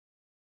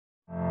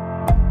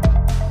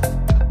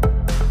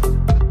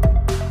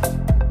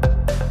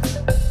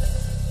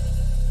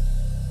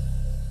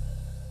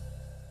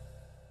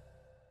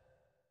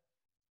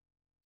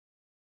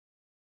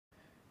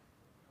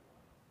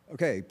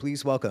Okay,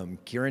 please welcome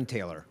Kieran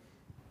Taylor.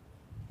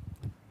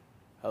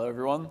 Hello,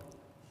 everyone.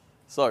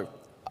 So,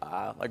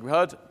 like we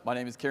heard, my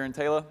name is Kieran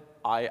Taylor.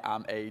 I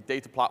am a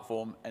data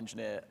platform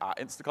engineer at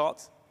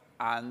Instacart.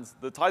 And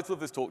the title of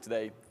this talk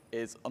today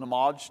is an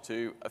homage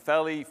to a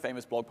fairly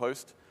famous blog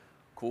post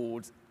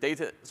called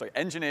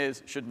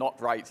Engineers Should Not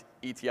Write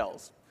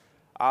ETLs.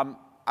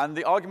 And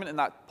the argument in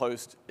that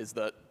post is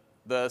that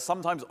the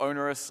sometimes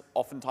onerous,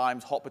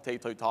 oftentimes hot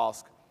potato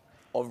task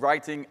of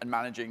writing and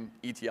managing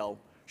ETL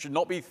should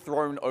not be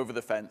thrown over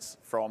the fence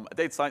from a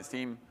data science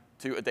team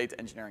to a data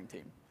engineering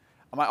team.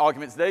 And my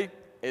argument today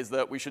is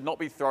that we should not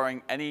be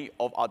throwing any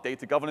of our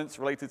data governance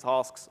related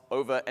tasks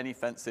over any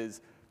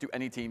fences to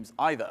any teams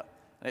either.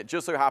 And it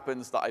just so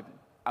happens that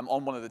I'm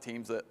on one of the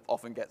teams that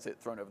often gets it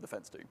thrown over the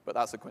fence to, but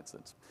that's a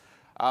coincidence.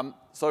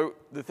 So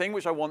the thing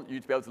which I want you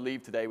to be able to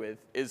leave today with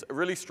is a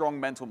really strong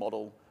mental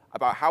model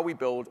about how we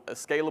build a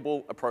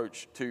scalable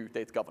approach to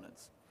data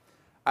governance.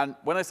 And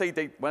when I say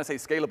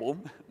scalable,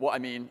 what I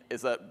mean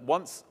is that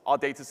once our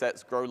data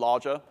sets grow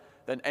larger,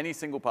 then any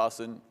single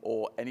person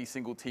or any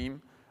single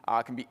team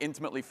can be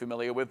intimately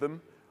familiar with them.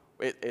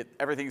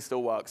 Everything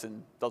still works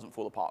and doesn't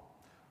fall apart.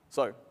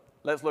 So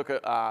let's look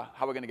at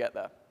how we're going to get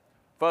there.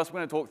 First, we're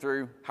going to talk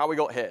through how we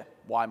got here,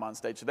 why I'm on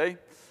stage today.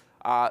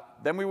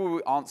 Then we will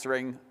be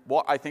answering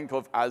what I think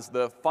of as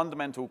the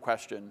fundamental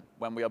question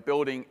when we are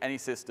building any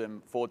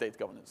system for data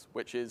governance,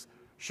 which is,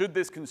 should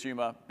this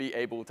consumer be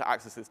able to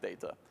access this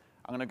data?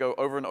 I'm going to go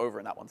over and over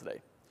in that one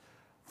today.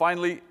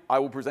 Finally, I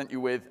will present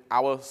you with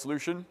our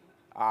solution,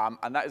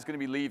 and that is going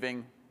to be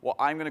leaving what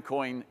I'm going to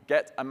coin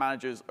get a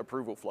manager's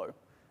approval flow.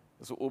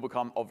 This will all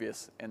become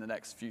obvious in the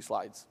next few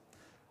slides.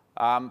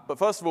 But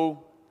first of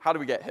all, how do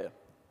we get here?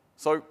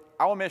 So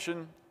our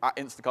mission at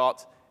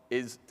Instacart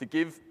is to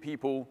give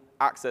people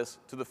access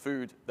to the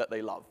food that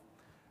they love.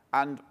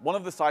 And one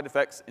of the side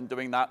effects in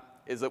doing that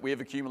is that we have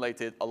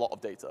accumulated a lot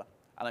of data.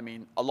 And I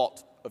mean a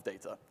lot of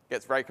data. It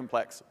gets very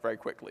complex very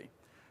quickly.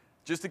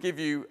 Just to give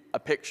you a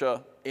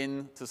picture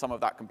into some of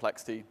that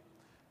complexity,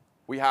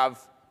 we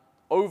have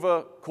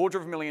over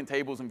 250,000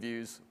 tables and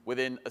views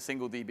within a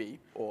single DB,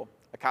 or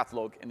a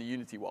catalog in the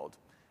Unity world.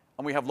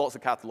 And we have lots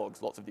of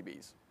catalogs, lots of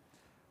DBs.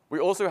 We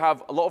also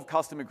have a lot of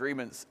custom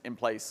agreements in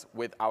place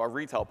with our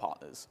retail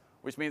partners,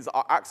 which means that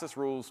our access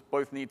rules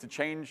both need to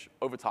change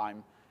over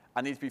time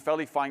and need to be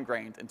fairly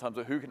fine-grained in terms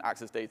of who can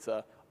access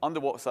data, under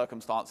what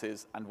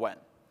circumstances, and when.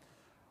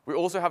 We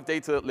also have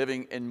data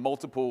living in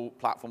multiple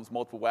platforms,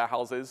 multiple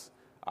warehouses,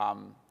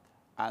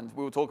 and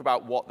we will talk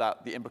about what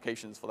the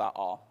implications for that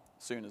are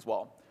soon as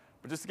well.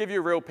 But just to give you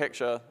a real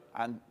picture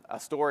and a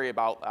story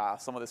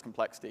about some of this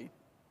complexity,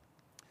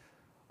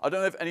 I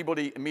don't know if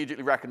anybody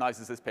immediately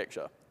recognizes this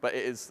picture, but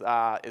it's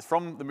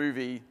from the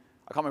movie,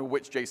 I can't remember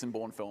which Jason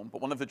Bourne film, but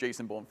one of the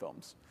Jason Bourne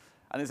films.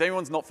 And if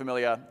anyone's not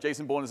familiar,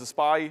 Jason Bourne is a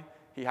spy.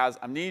 He has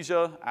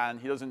amnesia, and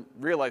he doesn't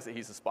realize that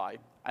he's a spy.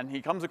 And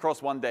he comes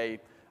across one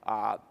day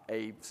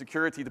a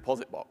security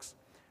deposit box.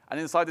 And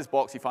inside this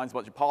box, he finds a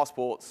bunch of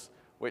passports,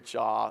 which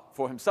are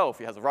for himself.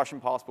 He has a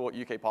Russian passport,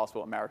 UK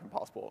passport, American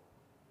passport.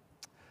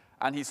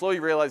 And he slowly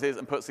realizes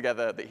and puts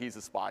together that he's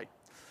a spy.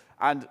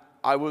 And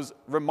I was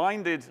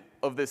reminded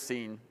of this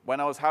scene when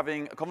I was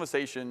having a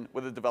conversation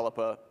with a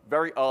developer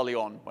very early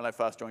on when I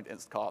first joined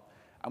Instacart,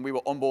 and we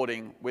were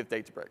onboarding with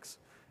Databricks.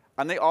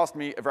 And they asked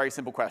me a very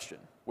simple question,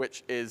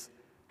 which is,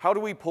 how do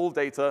we pull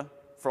data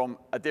from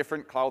a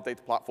different cloud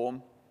data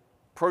platform,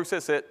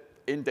 process it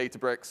in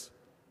Databricks,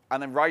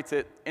 and then write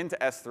it into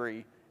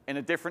S3 in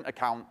a different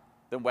account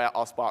than where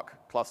our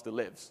Spark cluster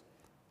lives?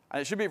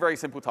 And it should be a very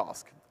simple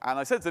task. And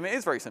I said to them, it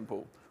is very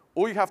simple.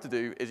 All you have to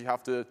do is you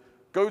have to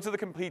go to the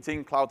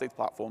competing cloud data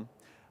platform,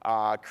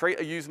 create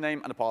a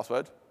username and a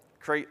password,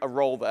 create a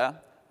role there,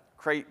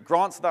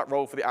 grant that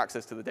role for the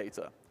access to the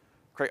data,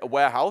 create a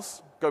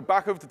warehouse, go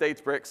back over to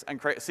Databricks, and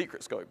create a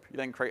secret scope. You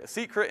then create a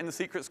secret in the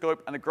secret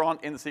scope and a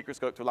grant in the secret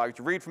scope to allow you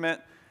to read from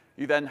it.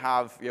 You then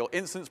have your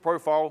instance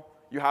profile.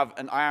 You have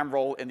an IAM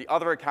role in the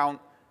other account.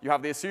 You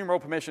have the assume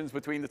role permissions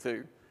between the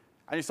two.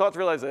 And you start to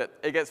realize that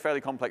it gets fairly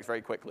complex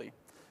very quickly.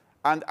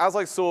 And as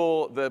I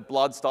saw the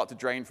blood start to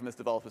drain from this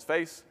developer's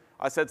face,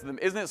 I said to them,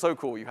 isn't it so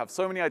cool? You have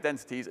so many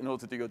identities in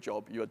order to do your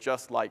job. You are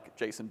just like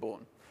Jason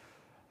Bourne.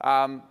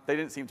 They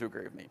didn't seem to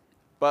agree with me.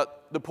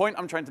 But the point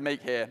I'm trying to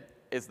make here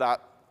is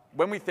that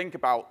when we think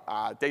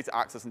about data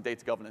access and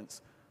data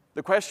governance,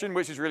 the question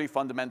which is really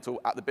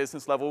fundamental at the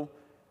business level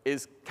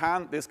is,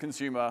 can this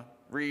consumer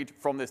read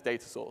from this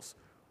data source?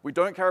 We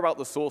don't care about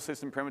the source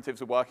system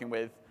primitives we're working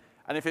with.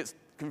 And if it's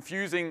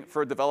confusing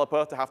for a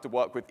developer to have to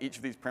work with each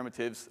of these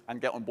primitives and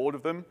get on board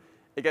with them,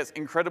 it gets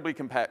incredibly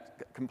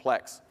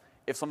complex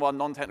if some of our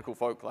non-technical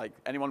folk, like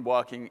anyone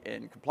working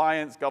in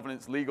compliance,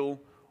 governance, legal,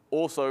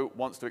 also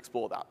wants to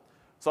explore that.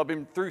 So I've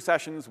been through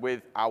sessions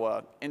with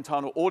our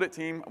internal audit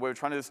team where we're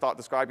trying to start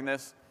describing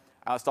this,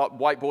 and I start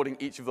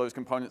whiteboarding each of those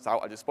components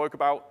out I just spoke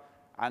about.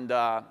 And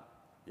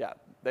yeah,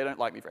 they don't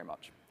like me very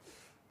much.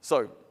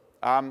 So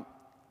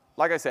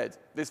like I said,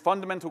 this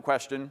fundamental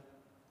question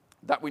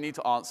that we need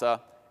to answer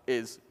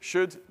is,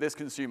 should this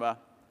consumer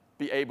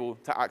be able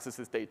to access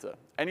this data.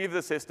 Any of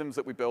the systems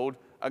that we build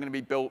are going to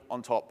be built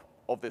on top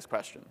of this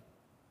question.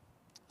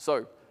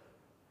 So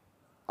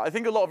I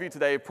think a lot of you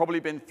today have probably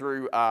been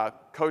through a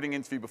coding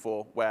interview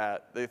before, where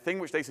the thing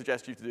which they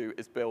suggest you to do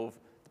is build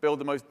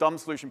the most dumb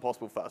solution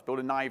possible first, build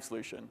a naive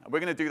solution. And we're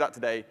going to do that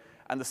today.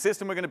 And the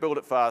system we're going to build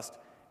at first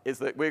is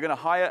that we're going to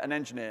hire an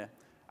engineer,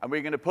 and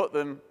we're going to put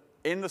them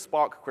in the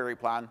Spark query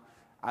plan.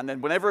 And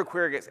then whenever a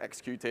query gets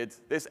executed,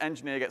 this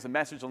engineer gets a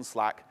message on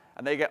Slack,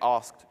 and they get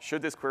asked,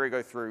 should this query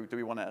go through? Do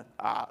we want to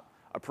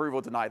approve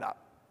or deny that?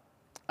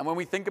 And when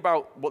we think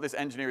about what this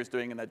engineer is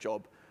doing in their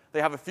job,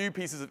 they have a few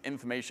pieces of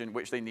information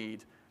which they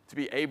need to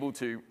be able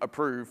to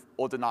approve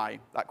or deny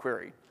that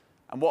query.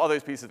 And what are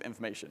those pieces of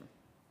information?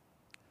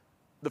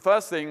 The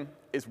first thing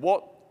is,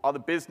 what are the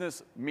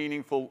business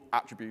meaningful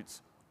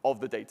attributes of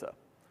the data?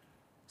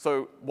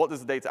 So what does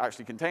the data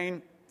actually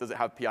contain? Does it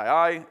have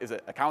PII? Is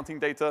it accounting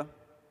data?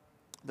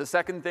 The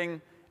second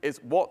thing is,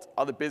 what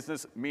are the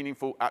business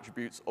meaningful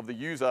attributes of the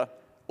user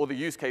or the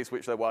use case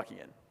which they're working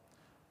in?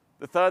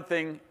 The third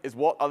thing is,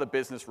 what are the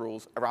business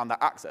rules around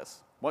that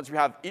access? Once we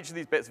have each of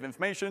these bits of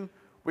information,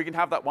 we can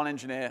have that one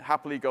engineer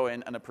happily go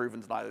in and approve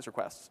and deny those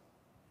requests.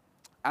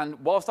 And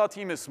whilst our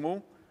team is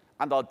small,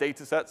 and our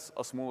data sets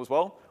are small as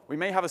well, we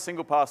may have a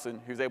single person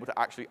who's able to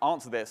actually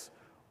answer this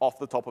off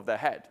the top of their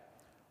head.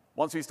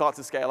 Once we start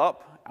to scale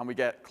up and we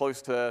get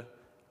close to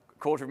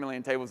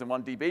 250,000 tables in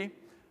 1 DB,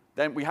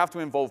 then we have to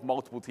involve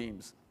multiple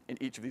teams in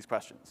each of these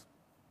questions.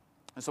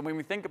 And so when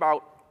we think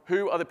about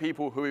who are the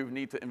people who we would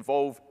need to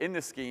involve in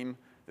this scheme,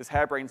 this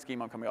harebrained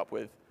scheme I'm coming up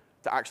with,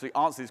 to actually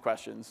answer these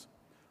questions,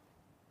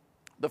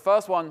 the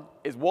first one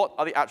is, what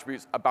are the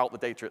attributes about the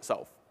data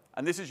itself?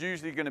 And this is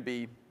usually going to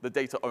be the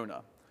data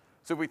owner.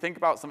 So if we think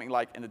about something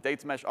like in the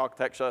data mesh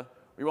architecture,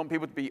 we want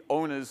people to be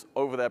owners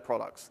over their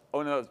products,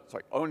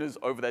 owners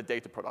over their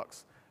data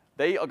products.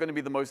 They are going to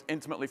be the most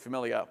intimately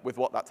familiar with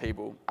what that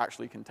table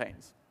actually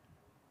contains.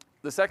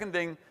 The second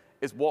thing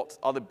is, what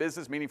are the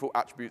business meaningful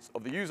attributes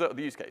of the user or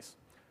the use case?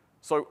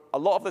 So a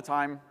lot of the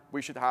time,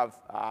 we should have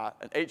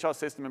an HR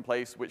system in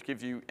place which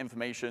gives you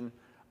information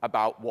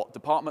about what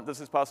department does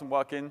this person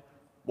work in,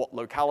 what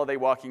locale are they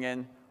working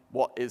in,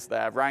 what is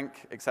their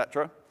rank, et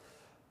cetera.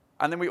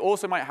 And then we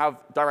also might have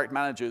direct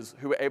managers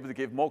who are able to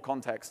give more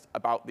context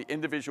about the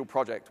individual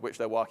project which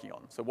they're working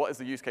on. So what is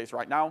the use case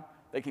right now?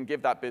 They can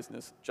give that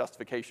business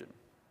justification.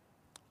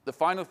 The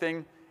final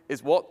thing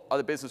is, what are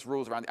the business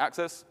rules around the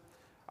access?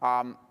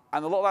 And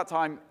a lot of that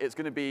time, it's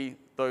going to be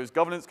those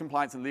governance,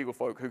 compliance, and legal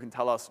folk who can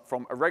tell us,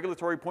 from a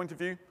regulatory point of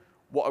view,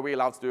 what are we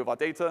allowed to do with our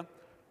data?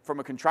 From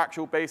a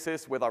contractual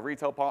basis with our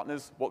retail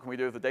partners, what can we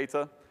do with the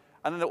data?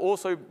 And then there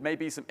also may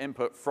be some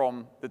input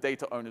from the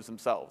data owners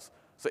themselves.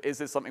 So is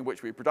this something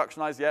which we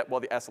productionize yet?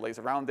 What are the SLAs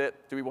around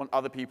it? Do we want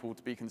other people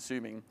to be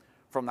consuming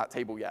from that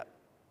table yet?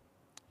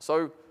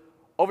 So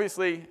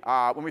obviously,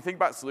 when we think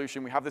about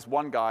solution, we have this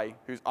one guy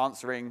who's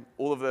answering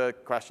all of the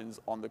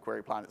questions on the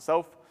query plan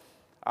itself.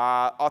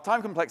 Our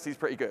time complexity is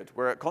pretty good.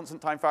 We're at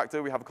constant time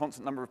factor. We have a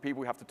constant number of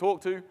people we have to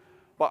talk to.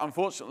 But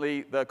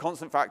unfortunately, the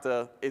constant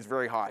factor is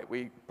very high.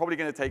 We're probably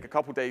going to take a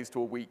couple days to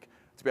a week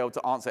to be able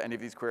to answer any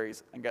of these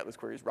queries and get those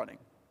queries running.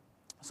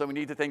 So we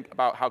need to think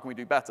about, how can we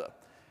do better?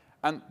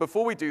 And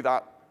before we do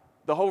that,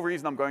 the whole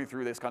reason I'm going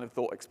through this kind of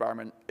thought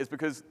experiment is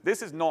because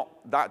this is not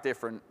that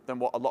different than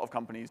what a lot of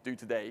companies do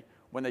today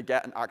when they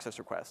get an access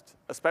request,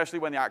 especially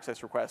when the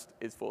access request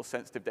is for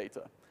sensitive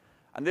data.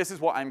 And this is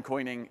what I'm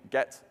coining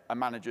get a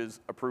manager's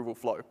approval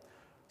flow.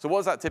 So what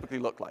does that typically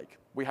look like?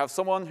 We have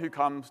someone who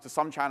comes to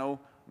some channel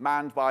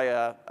manned by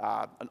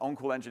an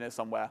on-call engineer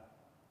somewhere,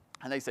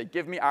 and they say,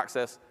 give me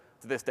access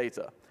to this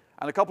data.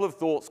 And a couple of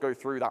thoughts go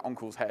through that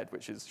on-call's head,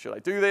 which is, should I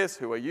do this?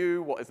 Who are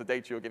you? What is the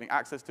data you're giving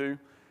access to?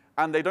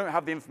 And they don't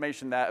have the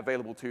information there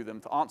available to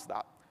them to answer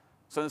that.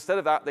 So instead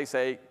of that, they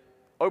say,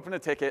 open a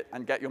ticket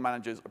and get your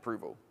manager's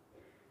approval.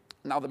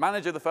 Now, the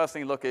manager, the first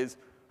thing you look is,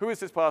 who is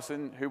this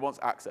person who wants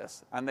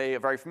access? And they are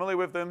very familiar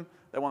with them.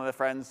 They're one of their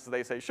friends, so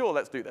they say, sure,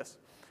 let's do this.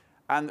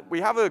 And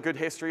we have a good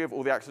history of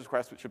all the access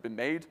requests which have been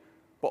made.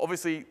 But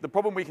obviously, the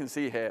problem we can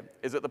see here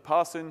is that the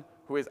person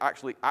who is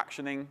actually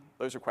actioning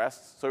those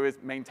requests, so is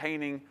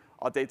maintaining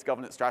our data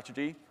governance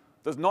strategy,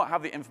 does not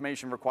have the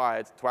information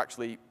required to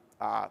actually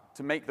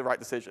to make the right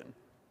decision.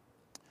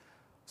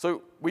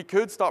 So we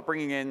could start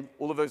bringing in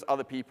all of those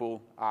other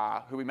people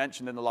who we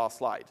mentioned in the last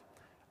slide.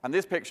 And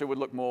this picture would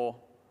look more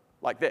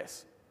like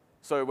this.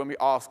 So when we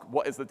ask,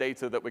 what is the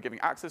data that we're giving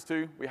access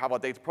to, we have our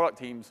data product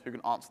teams who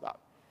can answer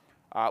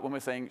that. When we're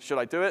saying, should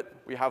I do it,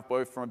 we have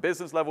both from a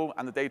business level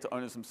and the data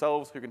owners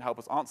themselves who can help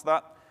us answer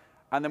that.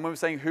 And then when we're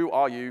saying, who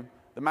are you,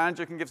 the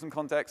manager can give some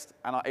context,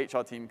 and our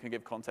HR team can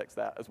give context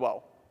there as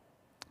well.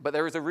 But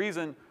there is a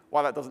reason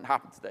why that doesn't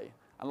happen today.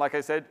 And like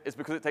I said, it's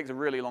because it takes a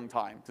really long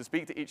time to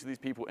speak to each of these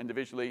people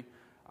individually.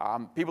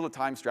 People are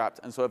time-strapped,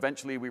 and so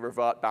eventually we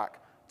revert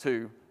back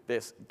to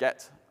this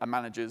get a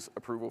manager's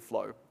approval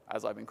flow,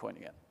 as I've been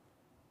coining it.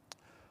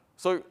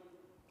 So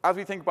as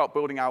we think about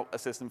building out a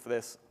system for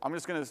this, I'm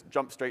just going to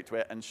jump straight to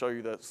it and show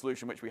you the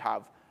solution which we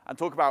have, and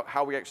talk about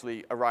how we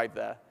actually arrived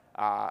there,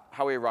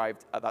 how we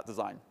arrived at that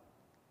design.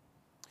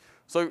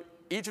 So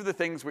each of the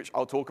things which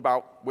I'll talk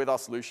about with our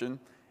solution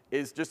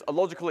is just a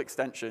logical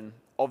extension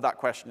of that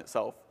question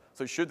itself.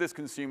 So should this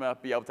consumer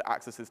be able to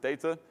access this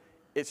data?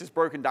 It's just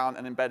broken down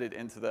and embedded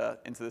into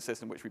the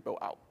system which we built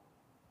out.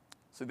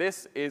 So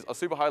this is a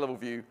super high-level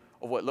view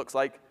of what it looks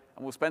like,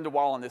 and we'll spend a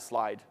while on this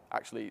slide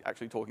actually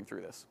talking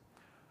through this.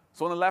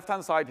 So on the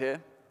left-hand side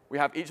here, we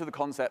have each of the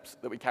concepts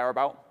that we care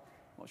about.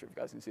 I'm not sure if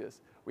you guys can see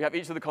this. We have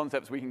each of the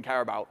concepts we can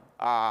care about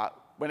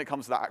when it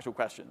comes to that actual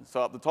question.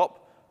 So at the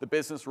top, the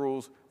business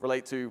rules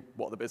relate to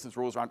what are the business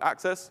rules around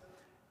access.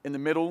 In the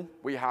middle,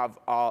 we have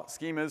our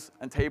schemas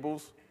and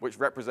tables, which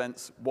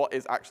represents what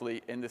is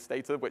actually in this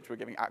data, which we're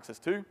giving access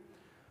to.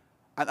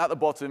 And at the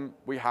bottom,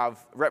 we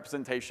have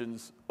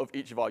representations of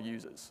each of our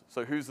users.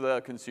 So who's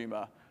the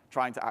consumer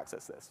trying to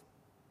access this?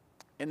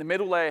 In the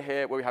middle layer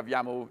here, where we have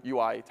YAML,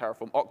 UI,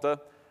 Terraform, Okta,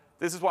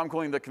 this is what I'm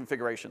calling the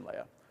configuration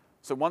layer.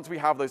 So once we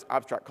have those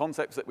abstract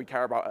concepts that we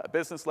care about at a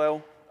business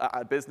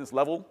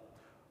level,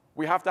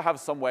 we have to have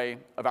some way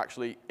of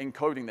actually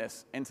encoding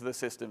this into the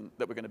system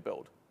that we're going to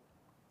build.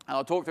 And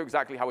I'll talk through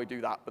exactly how we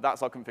do that, but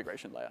that's our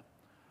configuration layer.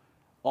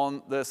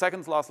 On the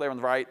second to last layer on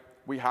the right,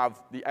 we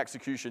have the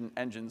execution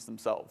engines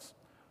themselves.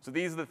 So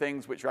these are the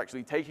things which are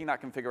actually taking that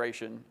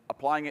configuration,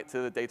 applying it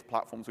to the data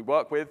platforms we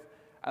work with,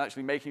 and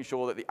actually making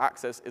sure that the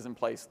access is in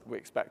place that we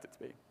expect it to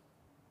be.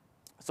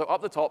 So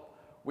up the top,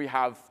 we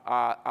have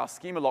our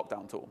schema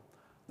lockdown tool.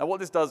 Now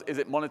what this does is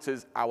it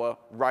monitors our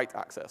write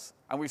access.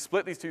 And we've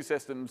split these two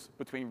systems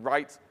between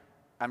write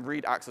and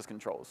read access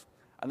controls.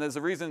 And there's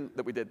a reason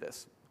that we did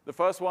this. The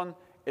first one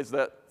is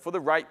that for the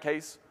write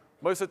case,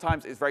 most of the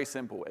times it's very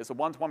simple. It's a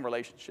one-to-one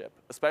relationship.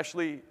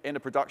 Especially in a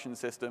production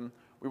system,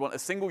 we want a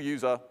single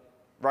user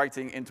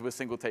writing into a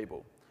single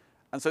table.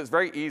 And so it's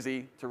very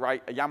easy to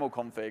write a YAML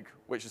config,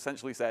 which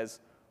essentially says,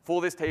 for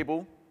this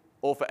table,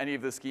 or for any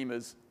of the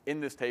schemas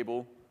in this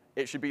table,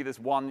 it should be this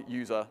one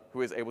user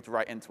who is able to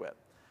write into it.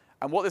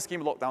 And what this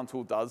schema lockdown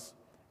tool does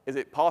is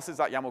it passes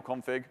that YAML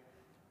config,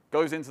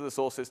 goes into the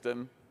source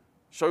system,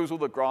 shows all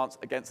the grants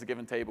against the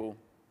given table,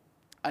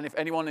 and if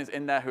anyone is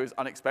in there who is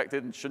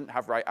unexpected and shouldn't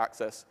have write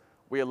access,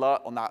 we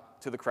alert on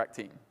that to the correct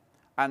team.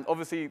 And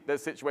obviously,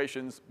 there's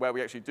situations where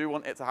we actually do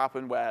want it to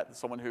happen, where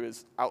someone who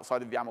is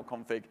outside of the YAML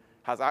config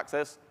has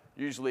access,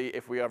 usually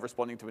if we are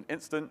responding to an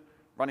incident,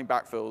 running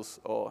backfills,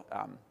 or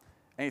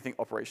anything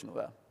operational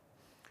there.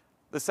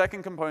 The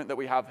second component that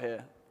we have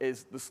here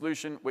is the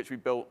solution which we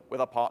built with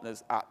our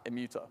partners at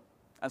Immuta.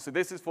 And so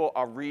this is for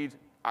our read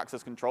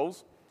access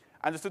controls.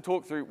 And just to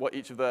talk through what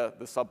each of the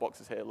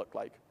sub-boxes here look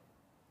like.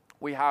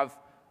 We have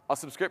our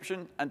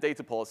subscription and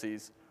data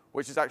policies,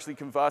 which is actually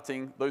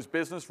converting those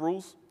business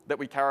rules that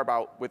we care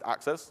about with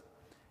access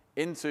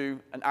into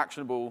an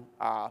actionable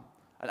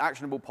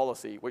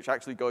policy, which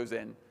actually goes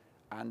in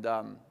and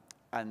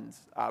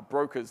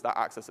brokers that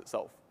access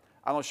itself.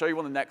 And I'll show you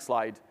on the next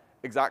slide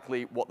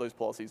exactly what those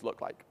policies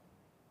look like.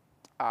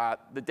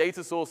 The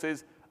data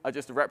sources are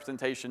just a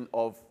representation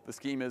of the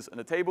schemas and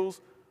the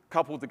tables,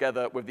 coupled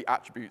together with the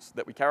attributes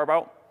that we care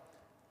about.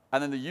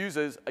 And then the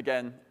users,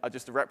 again, are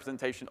just a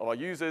representation of our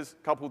users,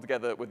 coupled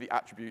together with the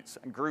attributes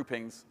and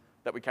groupings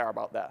that we care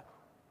about there.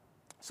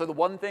 So the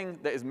one thing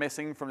that is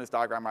missing from this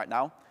diagram right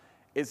now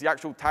is the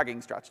actual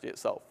tagging strategy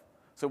itself.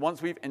 So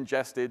once we've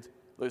ingested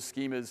those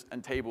schemas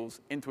and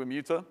tables into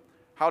Immuta,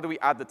 how do we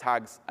add the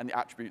tags and the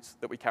attributes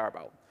that we care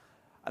about?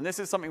 And this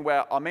is something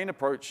where our main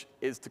approach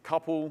is to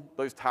couple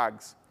those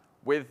tags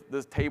with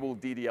the table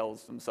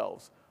DDLs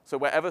themselves. So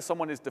wherever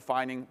someone is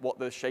defining what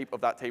the shape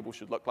of that table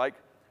should look like,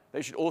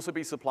 they should also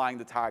be supplying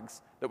the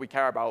tags that we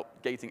care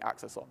about gating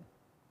access on.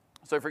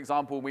 So for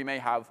example, we may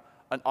have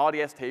an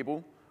RDS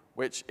table,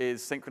 which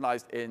is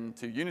synchronized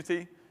into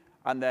Unity,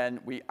 and then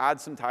we add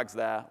some tags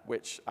there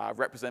which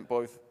represent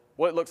both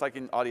what it looks like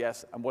in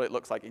RDS and what it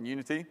looks like in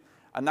Unity,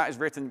 and that is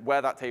written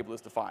where that table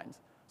is defined.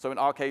 So in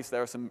our case,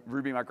 there are some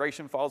Ruby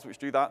migration files which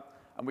do that,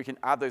 and we can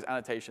add those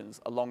annotations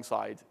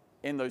alongside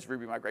in those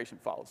Ruby migration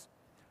files.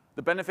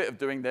 The benefit of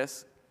doing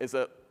this is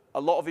that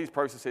a lot of these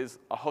processes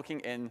are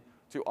hooking in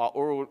to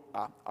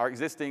our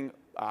existing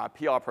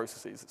PR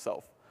processes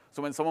itself.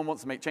 So when someone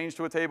wants to make change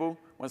to a table,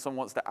 when someone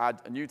wants to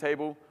add a new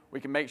table, we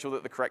can make sure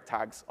that the correct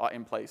tags are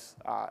in place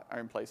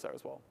there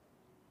as well.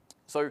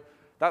 So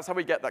that's how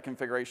we get that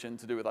configuration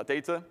to do with our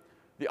data.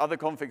 The other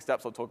config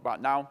steps I'll talk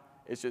about now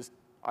is just,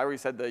 I already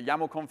said the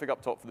YAML config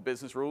up top for the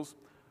business rules.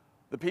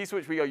 The piece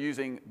which we are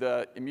using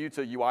the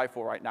Immuta UI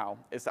for right now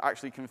is to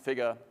actually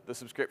configure the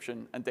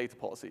subscription and data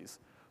policies.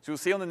 So you'll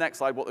see on the next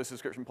slide what those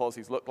subscription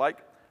policies look like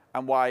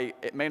and why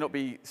it may not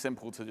be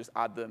simple to just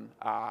add them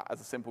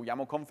as a simple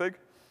YAML config.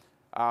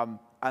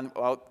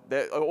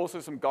 There are also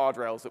some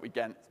guardrails that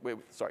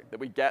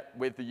we get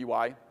with the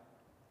UI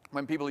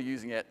when people are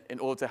using it in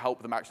order to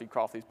help them actually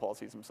craft these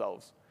policies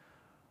themselves.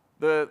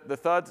 The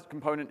third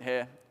component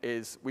here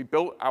is we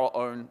built our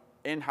own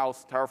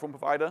in-house Terraform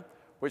provider,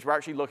 which we're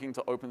actually looking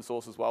to open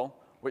source as well,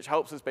 which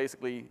helps us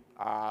basically,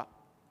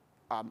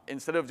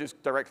 instead of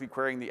just directly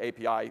querying the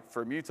API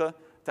for Immuta,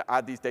 to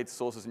add these data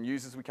sources and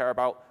users we care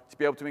about, to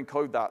be able to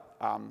encode that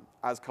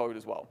as code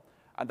as well.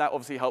 And that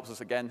obviously helps us,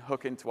 again,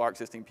 hook into our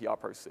existing PR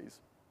processes.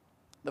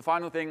 The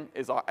final thing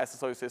is our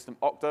SSO system,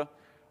 Okta,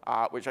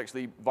 which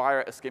actually,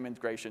 via a SCIM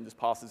integration, just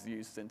passes the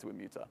users into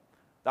Immuta.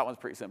 That one's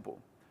pretty simple.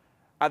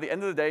 At the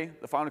end of the day,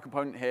 the final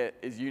component here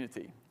is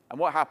Unity. And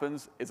what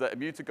happens is that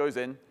Immuta goes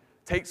in,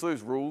 takes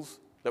those rules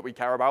that we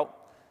care about,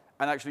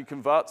 and actually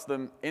converts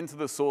them into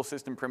the source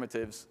system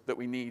primitives that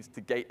we need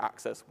to gate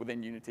access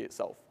within Unity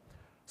itself.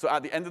 So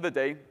at the end of the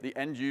day, the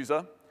end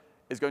user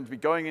is going to be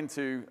going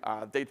into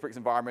Databricks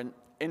environment,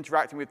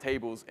 interacting with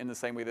tables in the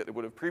same way that they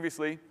would have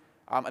previously,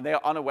 and they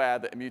are unaware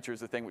that Immuta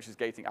is the thing which is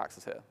gating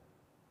access here.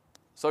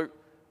 So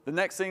the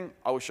next thing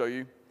I will show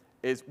you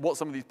is what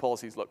some of these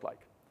policies look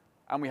like.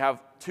 And we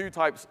have two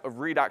types of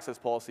read access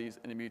policies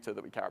in Immuta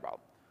that we care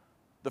about.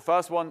 The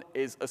first one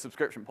is a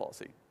subscription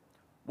policy.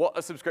 What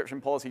a subscription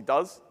policy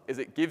does is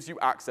it gives you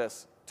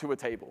access to a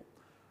table.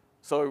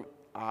 So,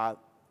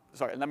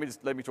 sorry, let me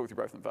talk through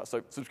both of them first.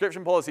 So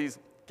subscription policies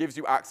gives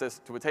you access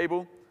to a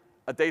table.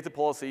 A data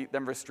policy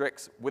then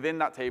restricts within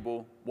that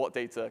table what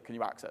data can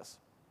you access.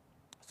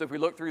 So if we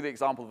look through the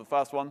example of the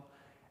first one,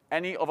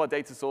 any of our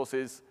data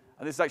sources,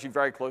 and this is actually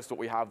very close to what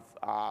we have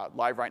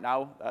live right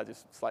now,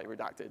 just slightly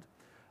redacted.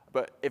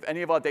 But if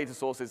any of our data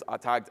sources are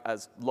tagged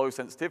as low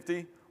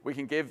sensitivity, we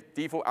can give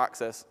default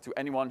access to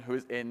anyone who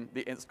is in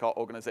the Instacart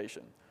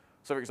organization.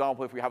 So for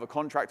example, if we have a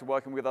contractor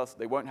working with us,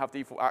 they won't have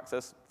default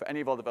access. For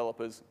any of our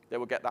developers, they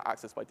will get that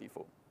access by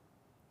default.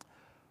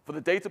 For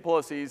the data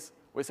policies,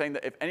 we're saying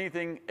that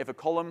if a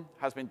column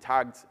has been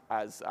tagged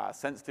as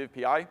sensitive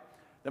PI,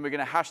 then we're going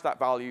to hash that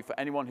value for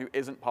anyone who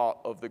isn't part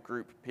of the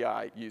group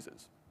PI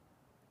users.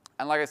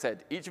 And like I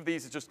said, each of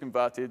these is just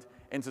converted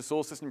into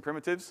source system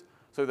primitives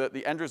so that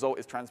the end result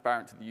is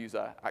transparent to the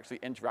user actually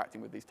interacting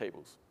with these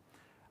tables.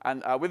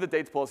 And with the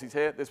data policies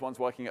here, this one's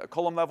working at a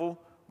column level.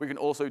 We can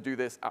also do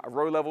this at a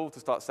row level to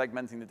start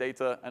segmenting the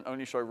data and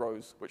only show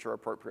rows which are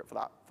appropriate for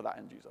that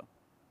end user.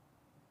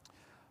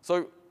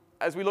 So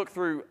as we look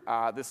through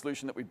this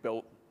solution that we've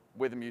built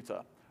with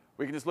Immuta,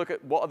 we can just look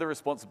at what are the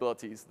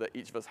responsibilities that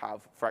each of us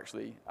have for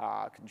actually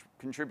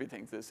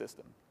contributing to the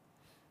system.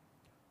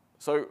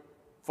 So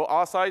for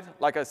our side,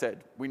 like I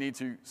said, we need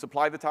to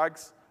supply the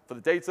tags. For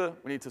the data,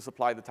 we need to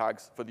supply the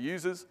tags for the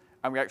users,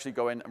 and we actually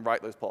go in and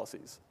write those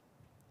policies.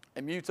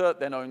 Immuta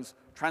then owns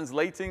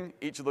translating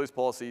each of those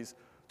policies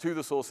to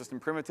the source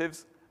system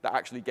primitives that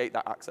actually gate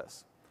that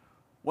access.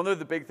 One of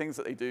the big things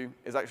that they do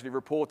is actually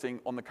reporting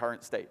on the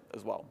current state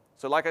as well.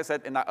 So like I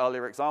said in that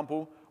earlier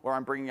example, where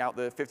I'm bringing out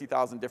the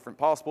 50,000 different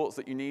passports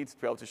that you need to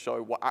be able to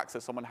show what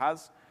access someone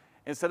has,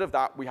 instead of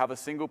that, we have a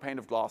single pane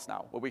of glass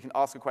now, where we can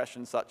ask a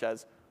question such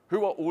as,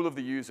 who are all of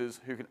the users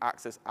who can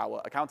access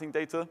our accounting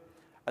data?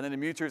 And then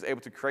Immuta is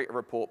able to create a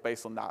report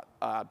based on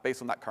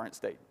that current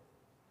state.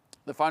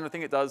 The final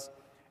thing it does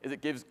is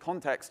it gives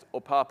context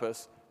or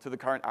purpose to the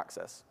current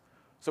access.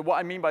 So what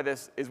I mean by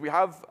this is we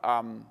have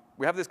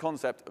this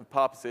concept of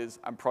purposes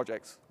and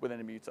projects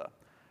within Immuta.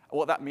 And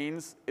what that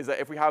means is that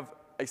if we have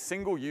a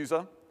single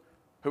user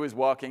who is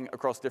working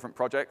across different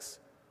projects,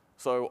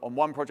 so on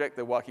one project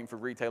they're working for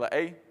retailer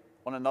A,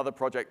 on another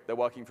project they're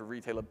working for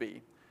retailer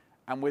B,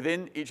 and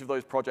within each of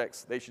those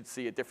projects they should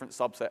see a different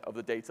subset of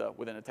the data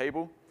within a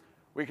table,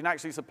 we can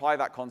actually supply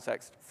that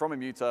context from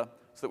Immuta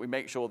so that we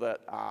make sure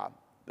that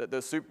the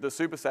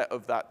superset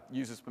of that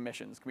user's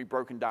permissions can be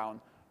broken down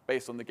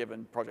based on the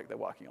given project they're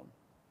working on.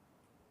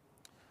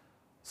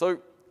 So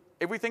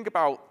if we think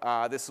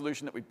about this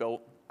solution that we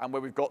built and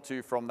where we've got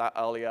to from that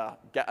earlier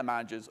get a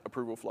manager's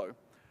approval flow,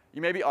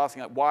 you may be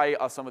asking, like, why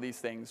are some of these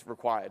things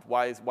required?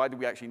 Why do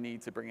we actually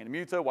need to bring in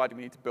Immuta? Why do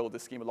we need to build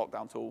this schema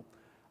lockdown tool?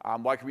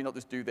 Why can we not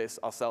just do this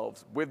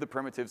ourselves with the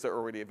primitives that are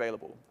already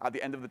available? At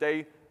the end of the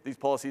day, these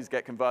policies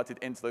get converted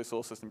into those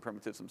source system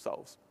primitives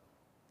themselves.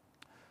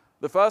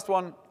 The first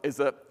one is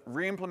that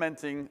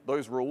re-implementing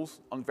those rules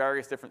on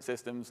various different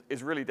systems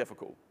is really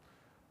difficult.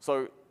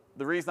 So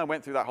the reason I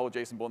went through that whole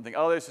Jason Bourne thing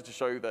earlier is just to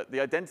show that the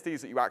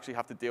identities that you actually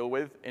have to deal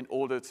with in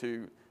order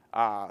to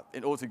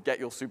get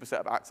your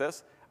superset of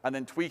access, and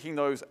then tweaking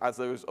those as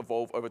those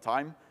evolve over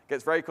time,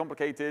 gets very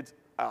complicated.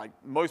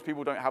 Most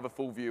people don't have a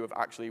full view of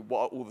actually what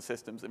are all the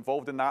systems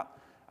involved in that.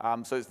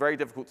 So it's very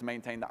difficult to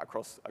maintain that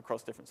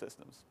across different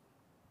systems.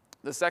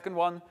 The second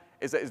one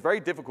is that it's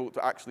very difficult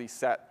to actually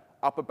set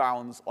upper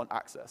bounds on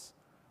access.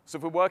 So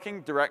if we're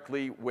working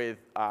directly with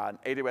an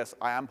AWS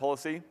IAM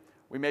policy,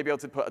 we may be able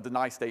to put a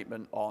deny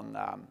statement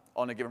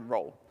on a given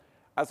role.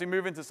 As we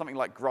move into something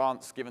like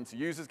grants given to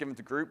users, given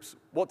to groups,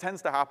 what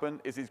tends to happen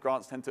is these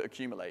grants tend to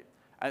accumulate.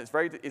 And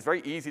it's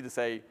very easy to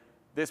say,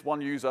 this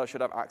one user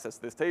should have access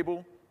to this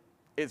table.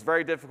 It's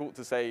very difficult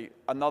to say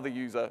another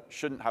user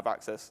shouldn't have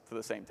access to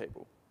the same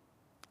table.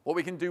 What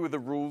we can do with the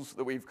rules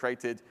that we've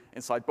created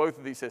inside both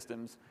of these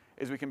systems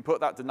is we can put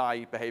that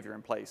deny behavior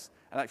in place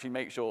and actually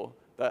make sure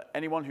that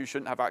anyone who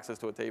shouldn't have access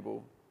to a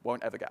table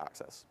won't ever get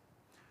access.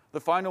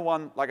 The final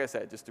one, like I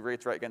said, just to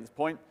reiterate again this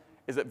point,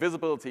 is that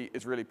visibility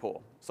is really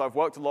poor. So I've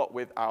worked a lot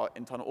with our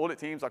internal audit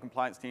teams, our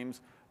compliance teams,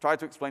 tried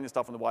to explain this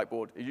stuff on the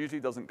whiteboard. It usually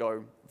doesn't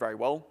go very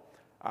well.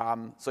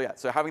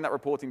 So having that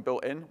reporting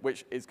built in,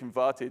 which is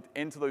converted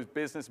into those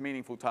business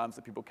meaningful terms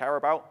that people care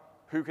about,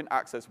 who can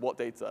access what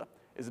data,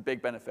 is a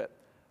big benefit.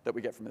 that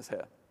we get from this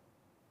here.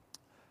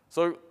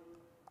 So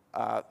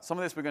some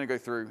of this we're going to go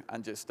through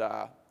and just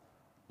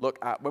look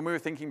at when we were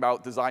thinking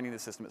about designing the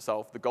system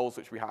itself, the goals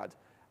which we had.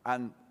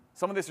 And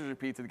some of this is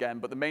repeated again,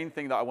 but the main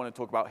thing that I want to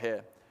talk about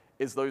here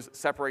is those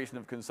separation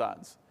of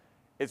concerns.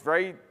 It's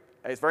very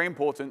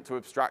important to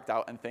abstract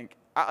out and think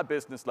at a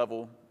business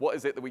level, what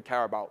is it that we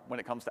care about when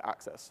it comes to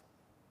access?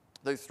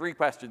 Those three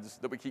questions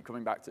that we keep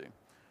coming back to.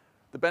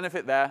 The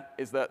benefit there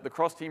is that the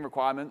cross-team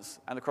requirements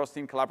and the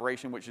cross-team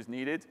collaboration which is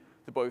needed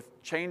to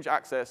both change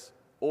access,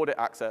 audit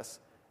access,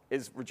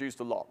 is reduced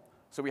a lot.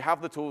 So we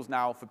have the tools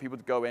now for people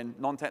to go in,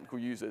 non-technical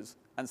users,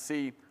 and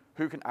see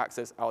who can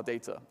access our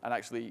data and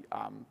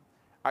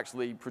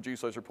actually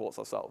produce those reports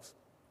ourselves.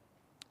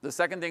 The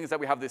second thing is that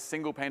we have this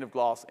single pane of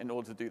glass in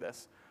order to do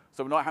this.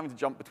 So we're not having to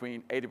jump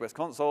between AWS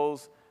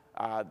consoles,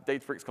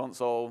 Databricks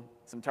console,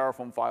 some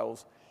Terraform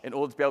files, in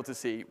order to be able to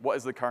see what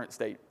is the current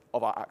state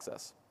of our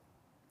access.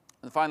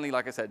 And finally,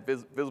 like I said,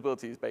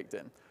 visibility is baked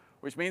in,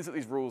 which means that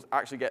these rules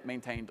actually get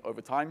maintained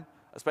over time,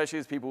 especially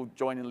as people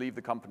join and leave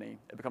the company.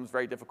 It becomes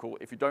very difficult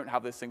if you don't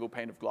have this single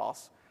pane of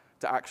glass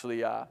to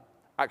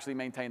actually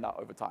maintain that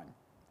over time.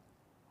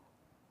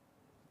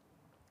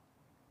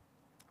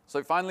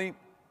 So finally,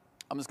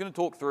 I'm just going to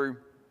talk through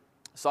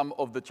some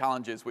of the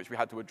challenges which we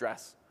had to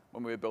address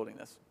when we were building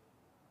this.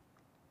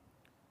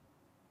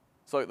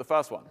 So the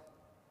first one.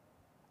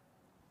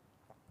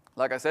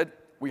 Like I said,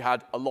 we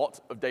had a lot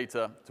of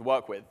data to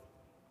work with.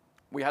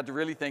 We had to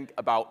really think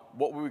about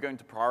what we were going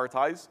to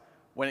prioritize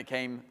when it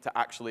came to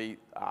actually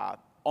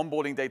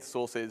onboarding data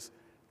sources,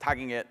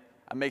 tagging it,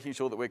 and making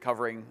sure that we're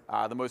covering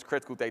the most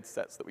critical data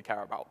sets that we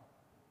care about.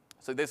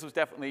 So this was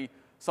definitely,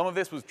 some of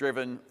this was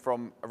driven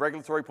from a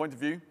regulatory point of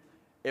view.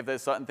 If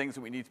there's certain things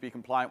that we need to be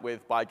compliant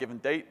with by a given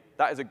date,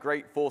 that is a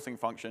great forcing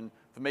function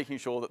for making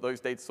sure that those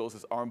data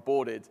sources are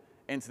onboarded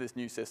into this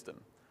new system.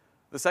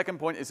 The second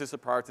point is just a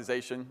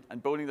prioritization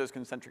and building those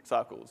concentric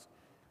circles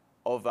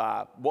of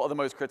what are the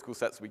most critical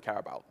sets we care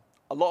about.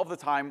 A lot of the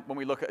time when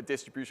we look at a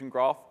distribution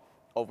graph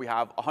of we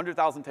have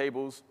 100,000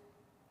 tables,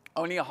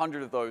 only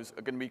 100 of those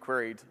are going to be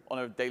queried on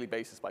a daily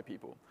basis by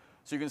people.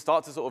 So you can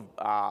start to sort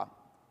of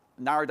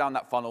narrow down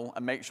that funnel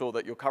and make sure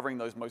that you're covering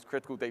those most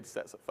critical data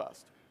sets at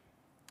first.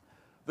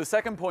 The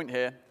second point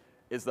here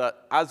is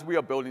that as we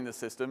are building the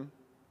system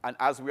and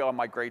as we are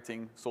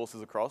migrating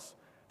sources across,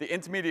 the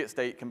intermediate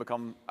state can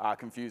become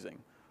confusing.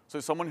 So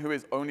someone who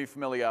is only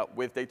familiar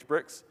with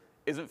Databricks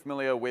isn't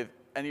familiar with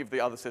any of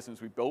the other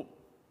systems we've built,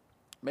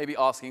 maybe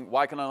asking,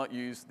 why can I not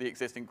use the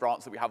existing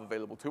grants that we have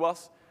available to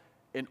us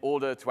in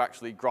order to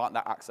actually grant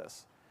that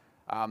access?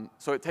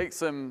 So it takes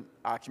some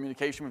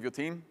communication with your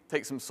team,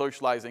 takes some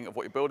socializing of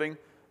what you're building,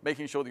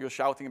 making sure that you're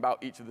shouting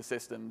about each of the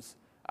systems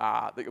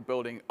that you're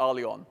building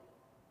early on.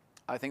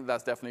 I think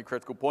that's definitely a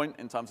critical point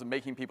in terms of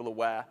making people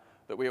aware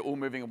that we are all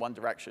moving in one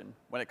direction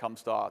when it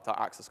comes to our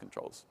access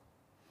controls.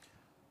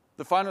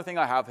 The final thing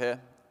I have here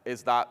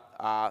is that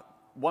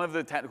one of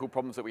the technical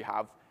problems that we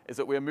have is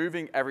that we're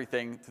moving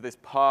everything to this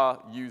per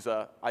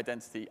user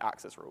identity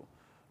access rule.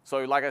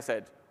 So like I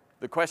said,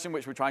 the question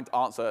which we're trying to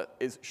answer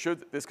is,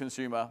 should this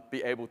consumer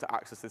be able to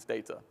access this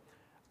data?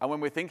 And when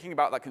we're thinking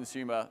about that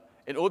consumer,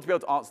 in order to be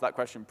able to answer that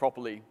question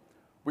properly,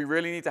 we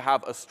really need to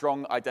have a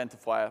strong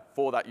identifier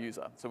for that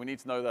user. So we need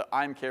to know that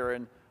I'm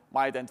Kieran,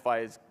 my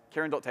identifier is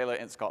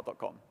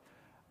kieran.taylor@instacart.com.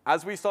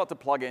 As we start to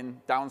plug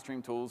in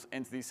downstream tools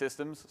into these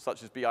systems,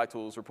 such as BI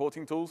tools,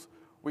 reporting tools,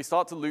 we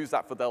start to lose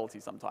that fidelity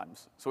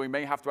sometimes. So we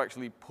may have to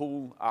actually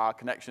pull our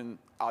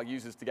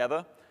users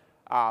together,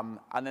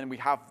 and then we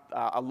have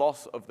a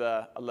loss of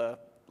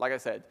like I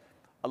said,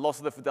 a loss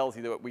of the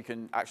fidelity that we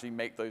can actually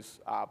make those,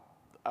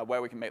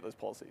 where we can make those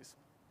policies.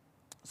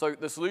 So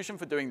the solution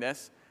for doing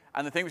this,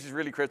 and the thing which is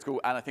really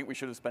critical, and I think we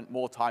should have spent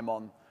more time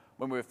on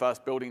when we were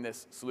first building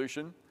this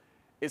solution,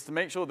 is to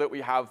make sure that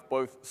we have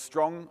both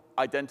strong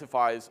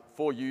identifiers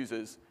for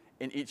users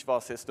in each of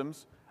our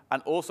systems,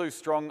 and also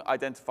strong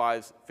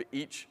identifiers for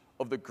each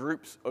of the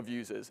groups of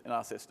users in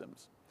our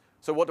systems.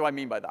 So what do I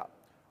mean by that?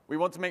 We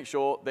want to make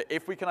sure that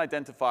if we can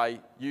identify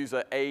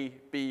user A,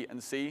 B,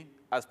 and C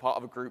as part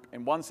of a group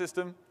in one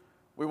system,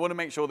 we want to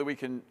make sure that we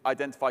can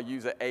identify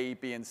user A,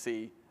 B, and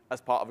C as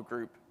part of a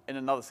group in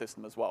another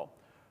system as well.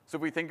 So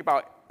if we think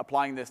about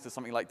applying this to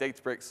something like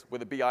Databricks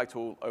with a BI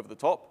tool over the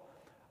top,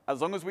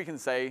 as long as we can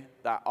say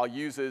that our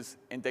users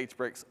in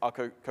Databricks are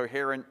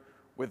coherent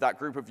with that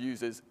group of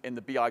users in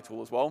the BI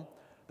tool as well,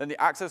 then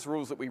the access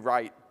rules that we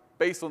write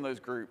based on those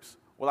groups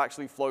will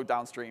actually flow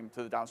downstream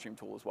to the downstream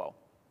tool as well.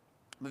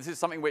 This is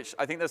something which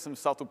I think there's some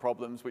subtle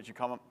problems which you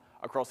come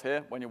across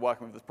here when you're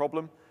working with this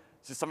problem.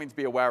 It's just something to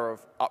be aware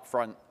of up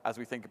front as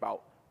we think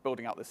about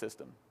building out this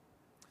system.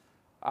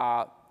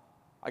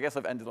 I guess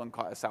I've ended on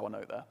quite a sour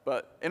note there,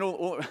 but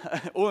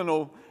all in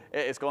all,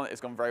 it's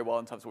gone very well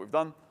in terms of what we've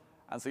done.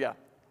 And so yeah,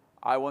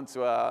 I want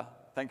to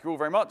thank you all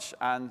very much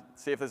and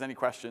see if there's any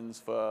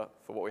questions for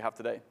what we have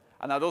today.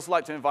 And I'd also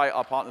like to invite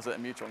our partners at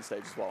Immuta on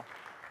stage as well.